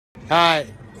Hi,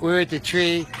 we're at the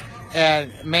tree,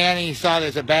 and Manny saw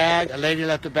there's a bag. A lady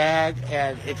left a bag,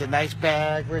 and it's a nice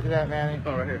bag. Where's it at, Manny?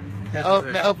 Oh, right here.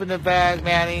 Open the bag,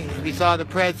 Manny. We saw the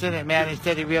present, and Manny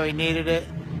said he really needed it.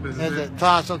 There's a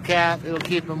tassel cap. It'll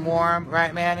keep him warm,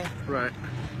 right, Manny? Right.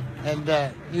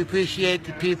 And you appreciate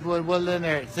the people in Woodland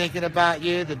that are thinking about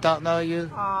you, that don't know you?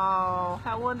 Oh,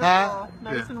 how wonderful. Huh?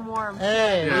 Nice and warm.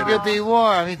 Hey, Yeah. he's going to be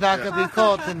warm. He's not going to be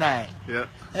cold tonight. Yeah.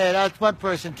 Hey, that's one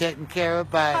person taken care of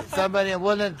by somebody in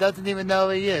Woodland that doesn't even know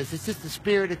who he is. It's just the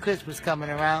spirit of Christmas coming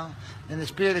around. And the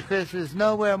spirit of Christmas is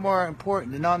nowhere more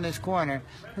important than on this corner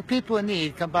where people in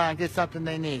need come by and get something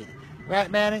they need.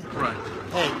 Right, Manny? Right.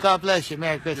 Hey, God bless you.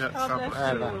 Merry Christmas. Yeah, God bless All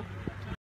right, you. bye.